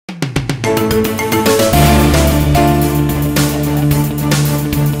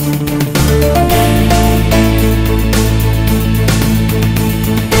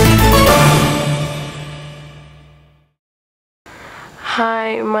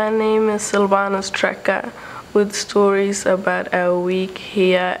my name is Silvanus Trekker with stories about our week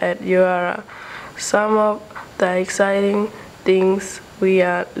here at Yirara. Some of the exciting things we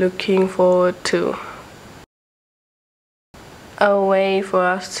are looking forward to. A way for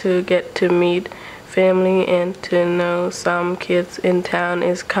us to get to meet family and to know some kids in town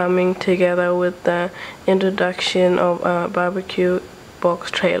is coming together with the introduction of a BBQ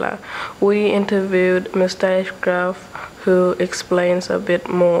box trailer. We interviewed Mr. Ashcroft, who explains a bit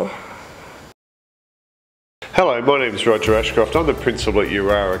more. Hello, my name is Roger Ashcroft. I'm the principal at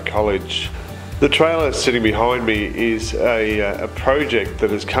Yirara College. The trailer sitting behind me is a project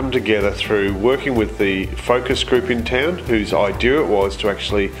that has come together through working with the focus group in town, whose idea it was to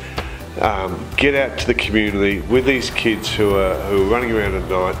actually get out to the community with these kids who are running around at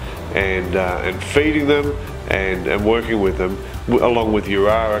night and feeding them and working with them along with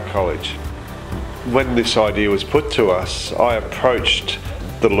Yirara College. When this idea was put to us, I approached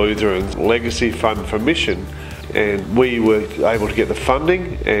the Lutheran Legacy Fund for Mission, and we were able to get the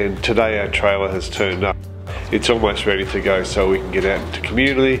funding, and today our trailer has turned up. It's almost ready to go so we can get out into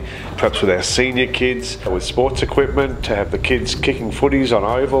community, perhaps with our senior kids, with sports equipment, to have the kids kicking footies on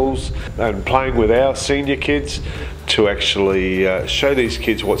ovals and playing with our senior kids, to actually show these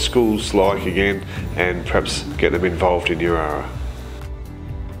kids what school's like again and perhaps get them involved in Yirara.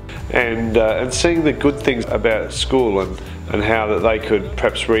 And seeing the good things about school and how that they could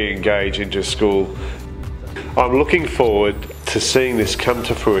perhaps re-engage into school. I'm looking forward to seeing this come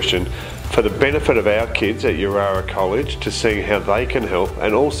to fruition for the benefit of our kids at Yirara College, to seeing how they can help,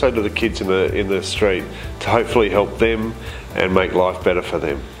 and also to the kids in the street, to hopefully help them and make life better for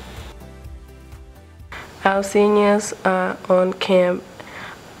them. Our seniors are on camp,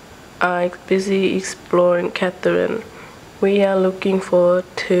 are busy exploring Kathrine. We are looking forward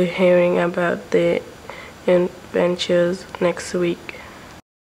to hearing about their adventures next week.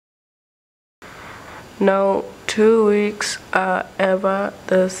 No 2 weeks are ever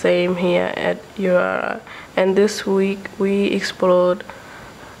the same here at Yirara, and this week we explored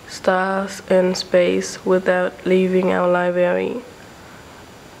stars and space without leaving our library.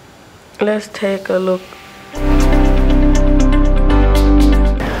 Let's take a look.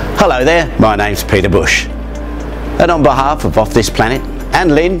 Hello there, my name's Peter Bush, and on behalf of Off This Planet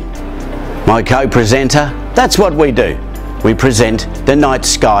and Lynn, my co-presenter, that's what we do. We present the night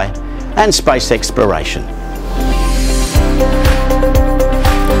sky and space exploration.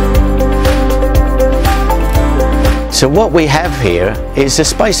 So what we have here is a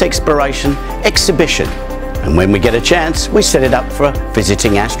space exploration exhibition, and when we get a chance we set it up for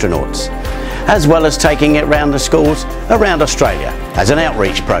visiting astronauts, as well as taking it around the schools around Australia as an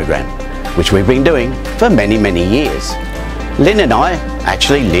outreach program, which we've been doing for many years. Lynn and I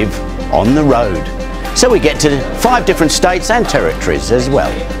actually live on the road, so we get to 5 different states and territories as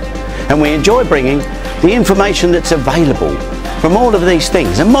well. And we enjoy bringing the information that's available from all of these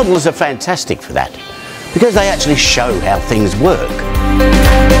things, and models are fantastic for that, because they actually show how things work.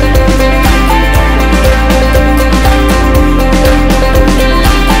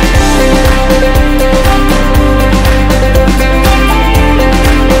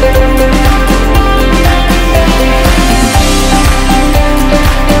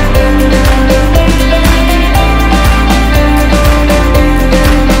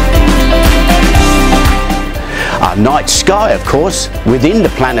 Our night sky, of course, within the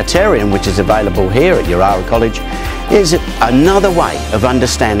planetarium, which is available here at Yirara College, is another way of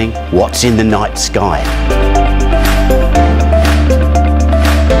understanding what's in the night sky.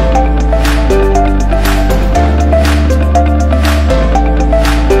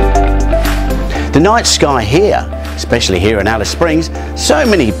 The night sky here, especially here in Alice Springs, so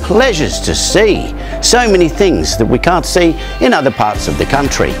many pleasures to see, so many things that we can't see in other parts of the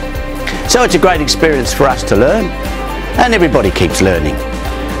country. So it's a great experience for us to learn, and everybody keeps learning.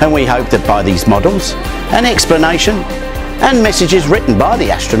 And we hope that by these models, and explanation, and messages written by the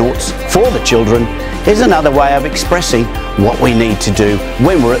astronauts for the children is another way of expressing what we need to do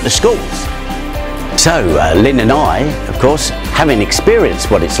when we're at the schools. So Lynn and I, of course, having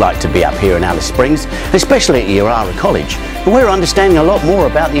experienced what it's like to be up here in Alice Springs, especially at Yirara College, we're understanding a lot more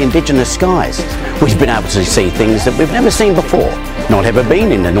about the indigenous skies. We've been able to see things that we've never seen before, not ever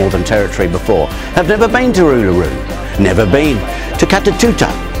been in the Northern Territory before, have never been to Uluru, never been to Katatuta,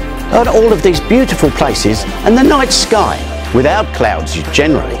 and all of these beautiful places, and the night sky without clouds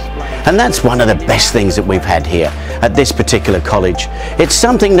generally. And that's one of the best things that we've had here at this particular college. It's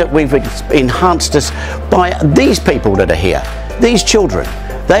something that we've enhanced us by these people that are here, these children.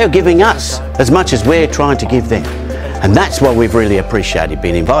 They are giving us as much as we're trying to give them. And that's why we've really appreciated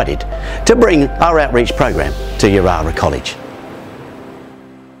being invited to bring our outreach program to Yirara College.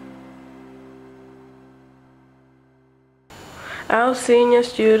 Our senior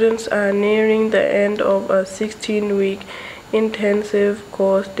students are nearing the end of a 16-week intensive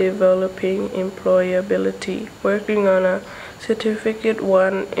course developing employability, working on a certificate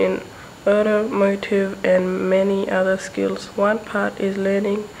 1 in automotive and many other skills. One part is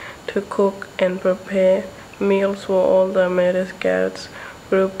learning to cook and prepare meals for all the Madagascars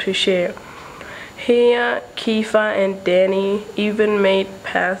group to share. Here, Kifa and Danny even made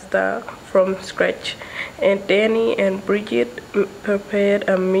pasta from scratch, and Danny and Bridget prepared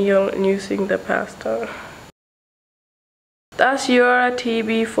a meal using the pasta. That's Yirara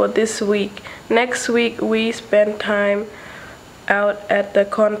TV for this week. Next week we spend time out at the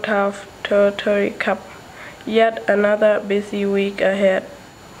Kontaf Territory Cup. Yet another busy week ahead.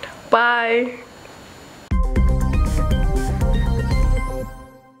 Bye!